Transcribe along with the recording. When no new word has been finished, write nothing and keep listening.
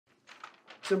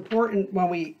It's important when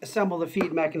we assemble the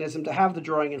feed mechanism to have the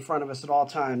drawing in front of us at all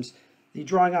times. The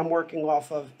drawing I'm working off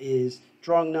of is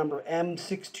drawing number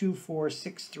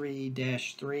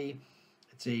M62463-3.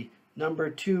 It's a number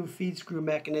 2 feed screw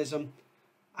mechanism.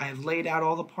 I have laid out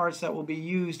all the parts that will be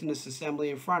used in this assembly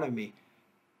in front of me.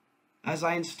 As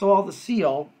I install the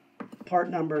seal, part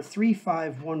number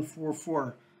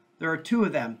 35144, there are 2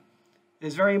 of them. It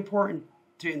is very important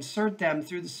to insert them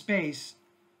through the space,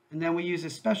 and then we use a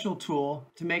special tool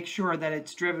to make sure that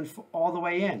it's driven all the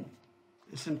way in.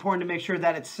 It's important to make sure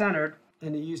that it's centered,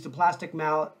 and you use the plastic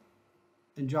mallet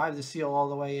and drive the seal all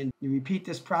the way in. You repeat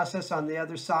this process on the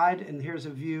other side, and here's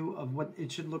a view of what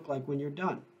it should look like when you're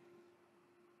done.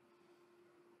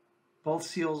 Both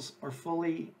seals are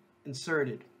fully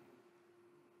inserted.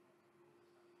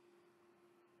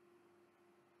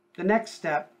 The next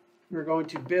step, we're going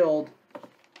to build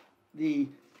the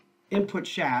input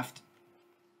shaft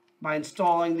by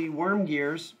installing the worm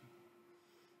gears,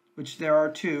 which there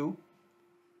are 2,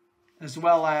 as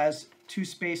well as 2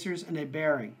 spacers and a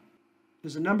bearing.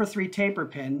 There's a number 3 taper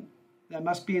pin that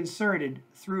must be inserted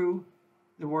through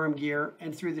the worm gear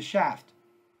and through the shaft.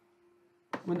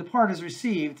 When the part is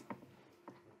received,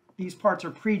 these parts are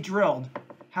pre-drilled.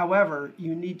 However,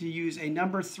 you need to use a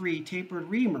number 3 tapered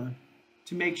reamer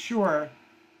to make sure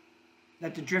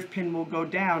that the drift pin will go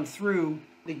down through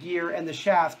the gear and the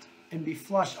shaft and be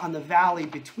flush on the valley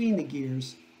between the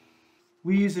gears.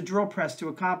 We use a drill press to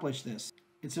accomplish this.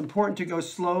 It's important to go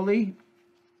slowly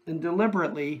and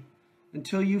deliberately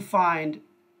until you find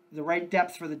the right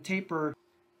depth for the taper.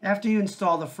 After you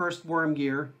install the first worm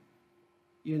gear,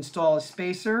 you install a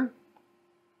spacer,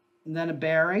 and then a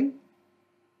bearing,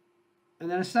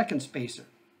 and then a second spacer.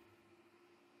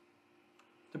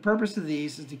 The purpose of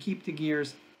these is to keep the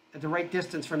gears at the right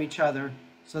distance from each other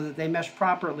so that they mesh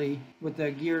properly with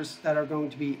the gears that are going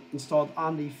to be installed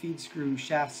on the feed screw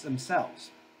shafts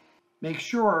themselves. Make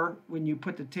sure when you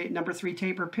put the number 3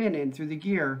 taper pin in through the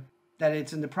gear that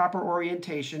it's in the proper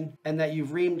orientation and that you've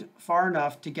reamed far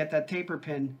enough to get that taper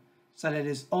pin so that it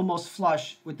is almost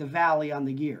flush with the valley on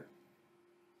the gear.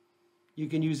 You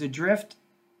can use a drift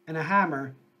and a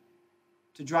hammer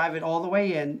to drive it all the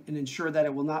way in and ensure that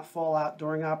it will not fall out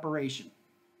during operation.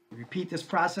 Repeat this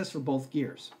process for both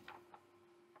gears.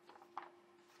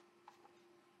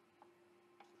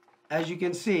 As you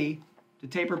can see, the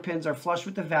taper pins are flush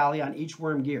with the valley on each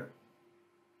worm gear,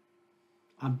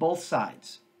 on both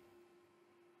sides.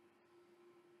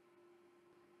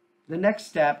 The next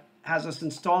step has us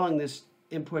installing this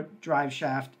input drive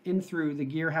shaft in through the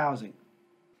gear housing.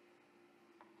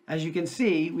 As you can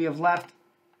see, we have left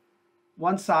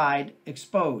one side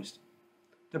exposed.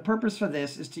 The purpose for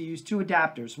this is to use 2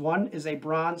 adapters. One is a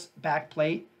bronze back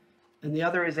plate, and the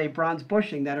other is a bronze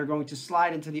bushing that are going to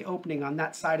slide into the opening on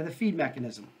that side of the feed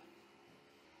mechanism.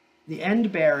 The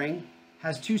end bearing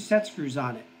has 2 set screws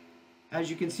on it. As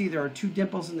you can see, there are 2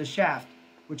 dimples in the shaft,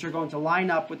 which are going to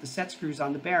line up with the set screws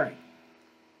on the bearing.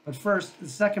 But first, the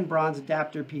second bronze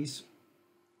adapter piece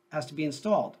has to be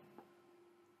installed.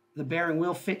 The bearing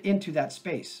will fit into that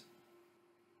space.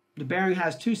 The bearing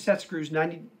has 2 set screws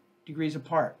 90 degrees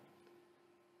apart.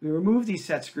 We remove these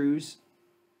set screws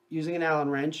using an Allen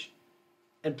wrench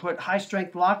and put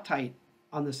high-strength Loctite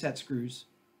on the set screws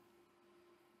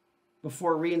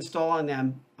before reinstalling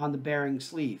them on the bearing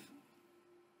sleeve.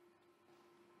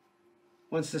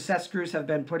 Once the set screws have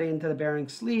been put into the bearing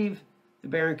sleeve, the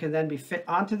bearing can then be fit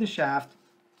onto the shaft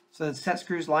so that set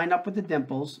screws line up with the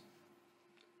dimples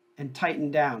and tighten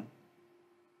down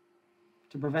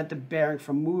to prevent the bearing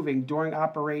from moving during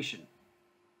operation.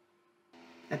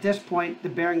 At this point, the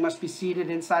bearing must be seated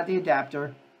inside the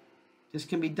adapter. This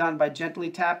can be done by gently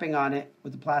tapping on it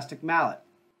with a plastic mallet.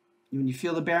 When you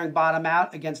feel the bearing bottom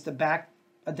out against the back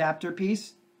adapter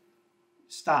piece,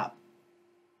 stop.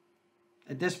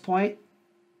 At this point,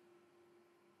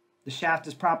 the shaft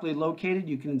is properly located.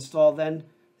 You can install then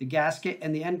the gasket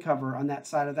and the end cover on that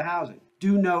side of the housing.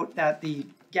 Do note that the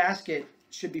gasket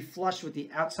should be flush with the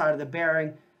outside of the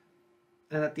bearing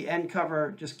and that the end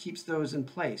cover just keeps those in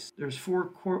place. There's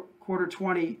 4 quarter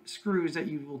 20 screws that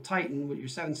you will tighten with your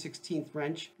 7/16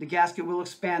 wrench. The gasket will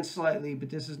expand slightly, but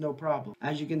this is no problem.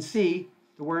 As you can see,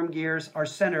 the worm gears are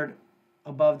centered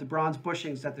above the bronze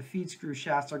bushings that the feed screw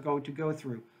shafts are going to go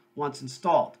through once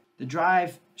installed. The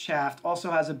drive shaft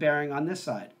also has a bearing on this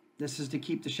side. This is to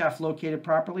keep the shaft located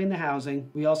properly in the housing.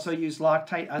 We also use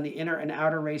Loctite on the inner and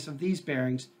outer race of these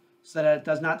bearings so that it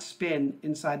does not spin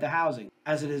inside the housing,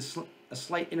 as it is a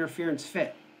slight interference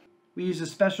fit. We use a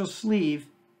special sleeve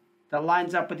that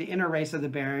lines up with the inner race of the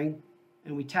bearing,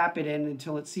 and we tap it in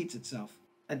until it seats itself.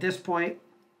 At this point,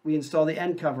 we install the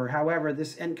end cover. However,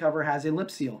 this end cover has a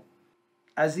lip seal.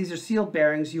 As these are sealed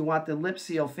bearings, you want the lip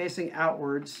seal facing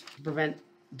outwards to prevent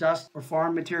dust or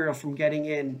foreign material from getting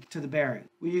in to the bearing.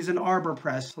 We use an arbor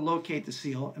press to locate the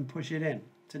seal and push it in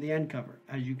to the end cover,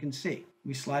 as you can see.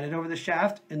 We slide it over the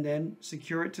shaft and then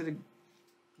secure it to the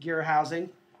gear housing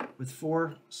with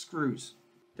 4 screws.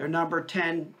 They're number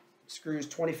 10 screws,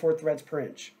 24 threads per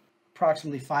inch,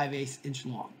 approximately 5/8 inch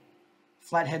long.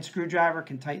 Flathead screwdriver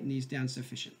can tighten these down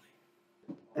sufficiently.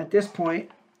 At this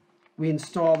point, we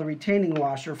install the retaining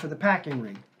washer for the packing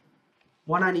ring,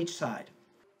 one on each side.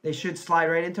 They should slide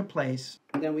right into place,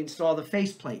 and then we install the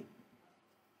face plate.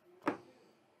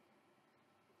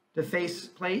 The face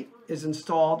plate is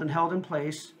installed and held in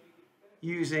place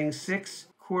using 6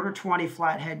 1/4-20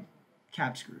 flathead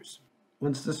cap screws.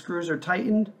 Once the screws are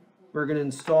tightened, we're going to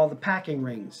install the packing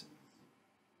rings.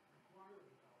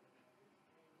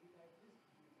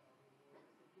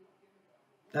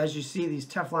 As you see, these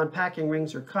Teflon packing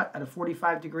rings are cut at a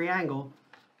 45-degree angle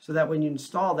so that when you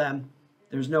install them,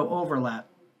 there's no overlap.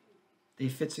 They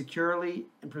fit securely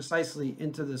and precisely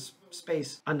into the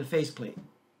space on the faceplate.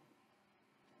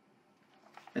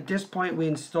 At this point, we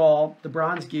install the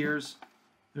bronze gears.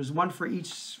 There's one for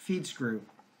each feed screw.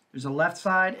 There's a left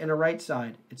side and a right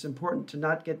side. It's important to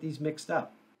not get these mixed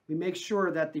up. We make sure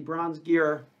that the bronze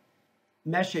gear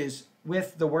meshes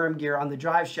with the worm gear on the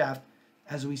drive shaft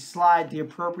as we slide the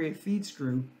appropriate feed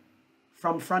screw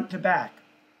from front to back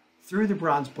through the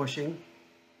bronze bushing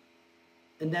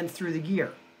and then through the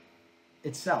gear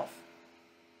itself.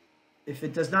 If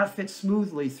it does not fit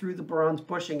smoothly through the bronze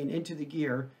bushing and into the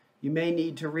gear, you may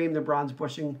need to ream the bronze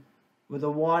bushing with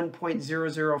a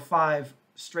 1.005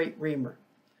 straight reamer.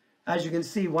 As you can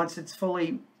see, once it's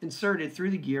fully inserted through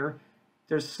the gear,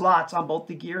 there's slots on both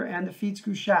the gear and the feed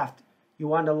screw shaft. You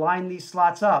want to line these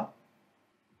slots up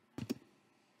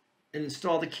and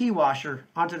install the key washer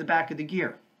onto the back of the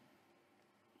gear.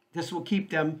 This will keep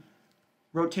them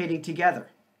rotating together.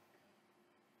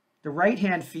 The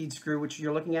right-hand feed screw, which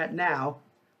you're looking at now,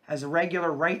 has a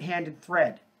regular right-handed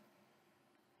thread.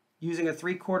 Using a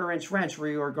 3/4 inch wrench,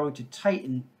 where you are going to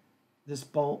tighten this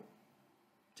bolt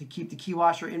to keep the key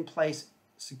washer in place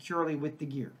securely with the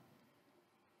gear.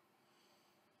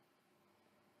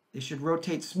 They should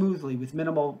rotate smoothly with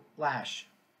minimal lash.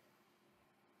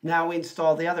 Now we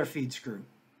install the other feed screw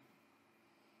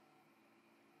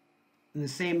in the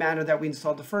same manner that we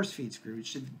installed the first feed screw. It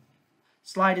should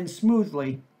slide in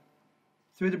smoothly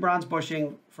through the bronze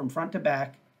bushing from front to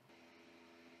back.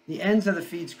 The ends of the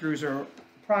feed screws are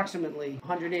approximately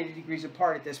 180 degrees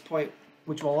apart at this point,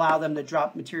 which will allow them to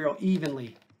drop material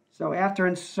evenly. So after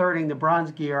inserting the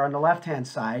bronze gear on the left-hand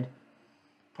side,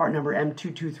 part number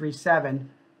M2237,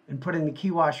 and putting the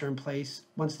key washer in place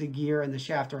once the gear and the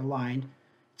shaft are aligned,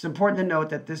 it's important to note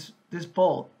that this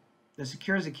bolt that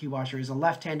secures the key washer is a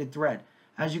left-handed thread.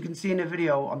 As you can see in the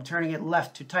video, I'm turning it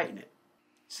left to tighten it.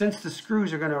 Since the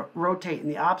screws are going to rotate in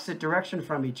the opposite direction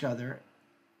from each other,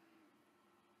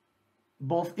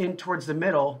 both in towards the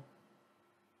middle,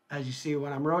 as you see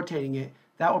when I'm rotating it,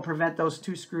 that will prevent those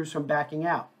 2 screws from backing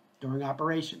out during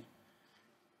operation.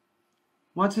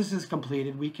 Once this is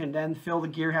completed, we can then fill the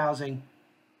gear housing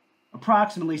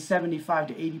approximately 75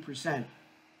 to 80%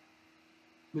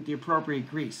 with the appropriate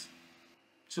grease.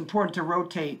 It's important to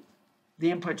rotate the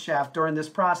input shaft during this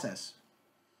process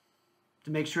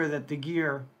to make sure that the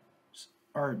gears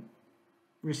are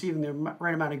receiving the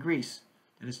right amount of grease,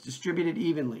 that it's distributed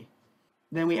evenly.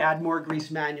 Then we add more grease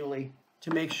manually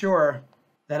to make sure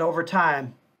that over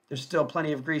time there's still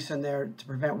plenty of grease in there to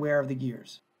prevent wear of the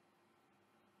gears.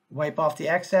 Wipe off the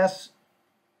excess.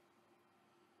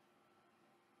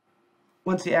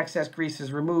 Once the excess grease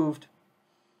is removed,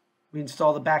 we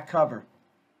install the back cover.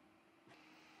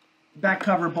 The back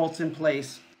cover bolts in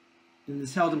place and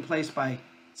is held in place by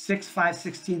 6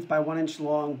 5/16 by 1 inch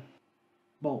long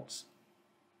bolts.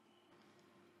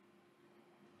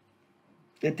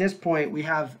 At this point, we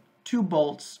have 2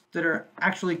 bolts that are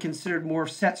actually considered more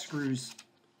set screws.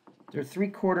 They're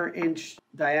 3/4 inch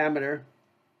diameter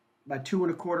by 2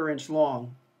 1/4 inch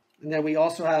long. And then we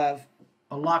also have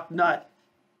a lock nut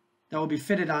that will be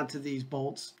fitted onto these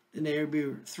bolts, and they will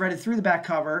be threaded through the back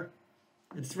cover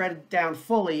and threaded down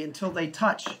fully until they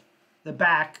touch the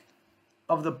back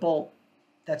of the bolt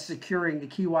that's securing the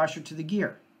key washer to the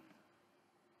gear.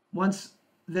 Once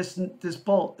this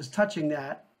bolt is touching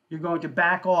that, you're going to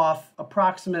back off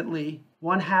approximately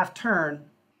 1/2 turn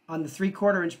on the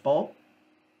 3/4 inch bolt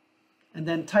and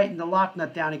then tighten the lock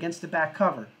nut down against the back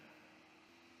cover.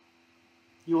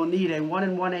 You will need a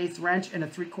 1 1/8 wrench and a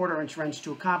 3/4 inch wrench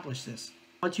to accomplish this.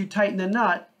 Once you tighten the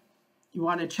nut, you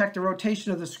want to check the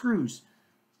rotation of the screws.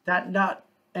 That nut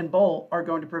and bolt are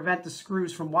going to prevent the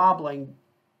screws from wobbling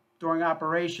during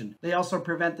operation. They also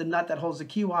prevent the nut that holds the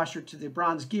key washer to the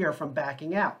bronze gear from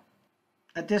backing out.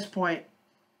 At this point,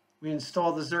 we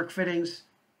install the Zerk fittings,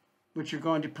 which are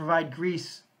going to provide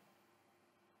grease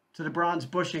to the bronze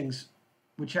bushings,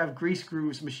 which have grease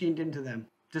grooves machined into them.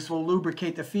 This will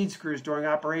lubricate the feed screws during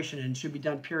operation and should be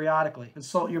done periodically.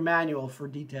 Consult your manual for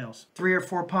details. 3 or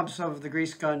 4 pumps of the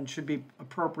grease gun should be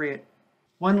appropriate.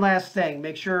 One last thing,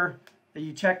 make sure that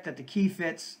you check that the key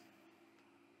fits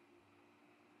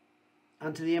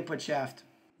onto the input shaft.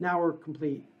 Now we're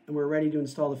complete and we're ready to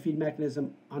install the feed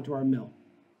mechanism onto our mill.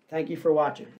 Thank you for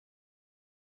watching.